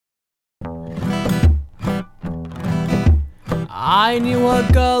I knew a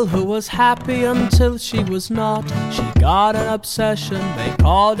girl who was happy until she was not. She got an obsession, they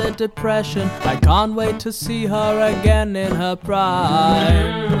called it depression. I can't wait to see her again in her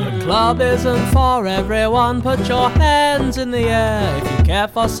prime. The club isn't for everyone, put your hands in the air. If you care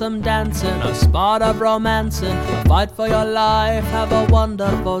for some dancing, a spot of romancing, a fight for your life, have a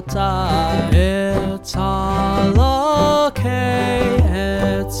wonderful time. It's all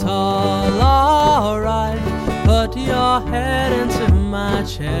okay, it's all alright. Put your head into my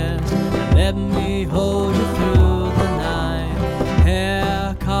chest and let me hold you through the night.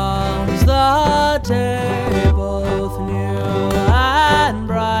 Here comes the day, both new and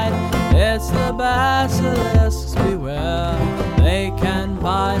bright. It's the basilisks, beware, they can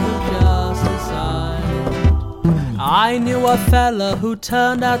bite with just a sight. I knew a fella who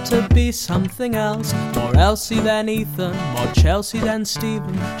turned out to be something else. More Elsie than Ethan, more Chelsea than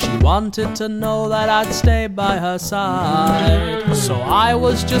Stephen. She wanted to know that I'd stay by her side. So I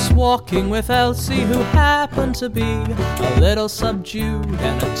was just walking with Elsie, who happened to be a little subdued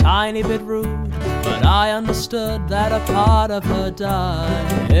and a tiny bit rude. But I understood that a part of her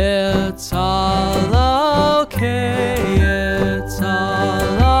died. It's all okay, it's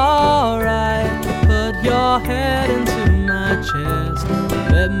all alright. Put your head into my chest,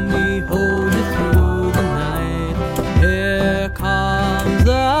 let me hold you through the night. Here comes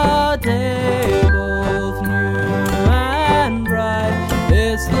the day, both new and bright.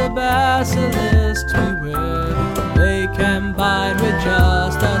 It's the basilisks, beware, they can bite with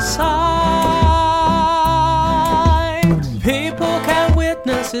just a sight. People can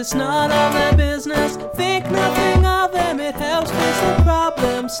witness, it's none of their business. Think nothing of them, it helps fix the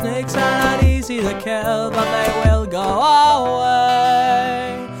problem. Snakes are not easy to kill, but they will go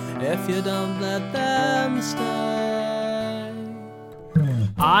away if you don't let them stay.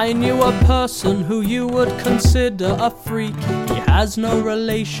 I knew a person who you would consider a freak. He has no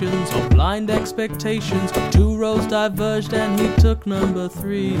relations or blind expectations. 2 rows diverged and he took number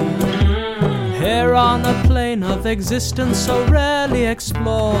 3. Here on a plane of existence so rarely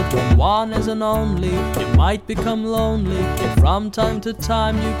explored, when one isn't only, you might become lonely. If from time to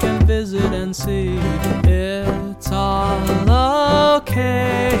time you can visit and see. It's all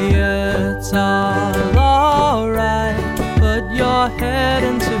okay, it's all alright. Put your head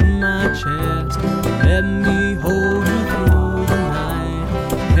into my chest, let me hold you through the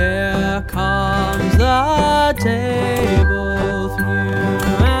night. Here comes the day, both new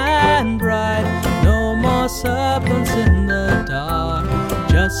and bright. No more serpents in the dark,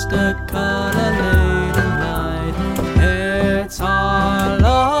 just a color laden light. It's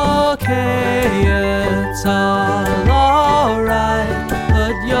all okay, it's all alright.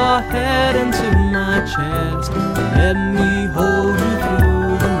 Put your head into my chest, let me hold you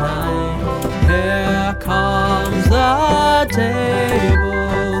through the night. Here comes the day,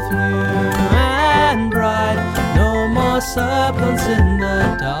 both new and bright. No more serpents in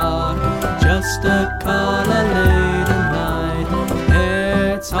the dark, just a color laden light.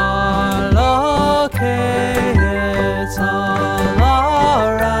 It's all okay, it's all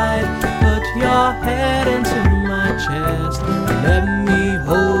alright. Put your head into my chest, let me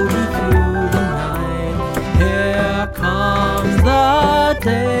hold you through the night. Here comes the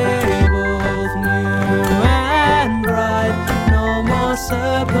day, both new and bright. No more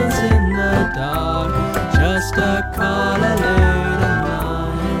serpents in the dark, just a color laden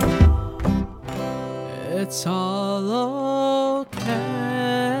light. It's all over.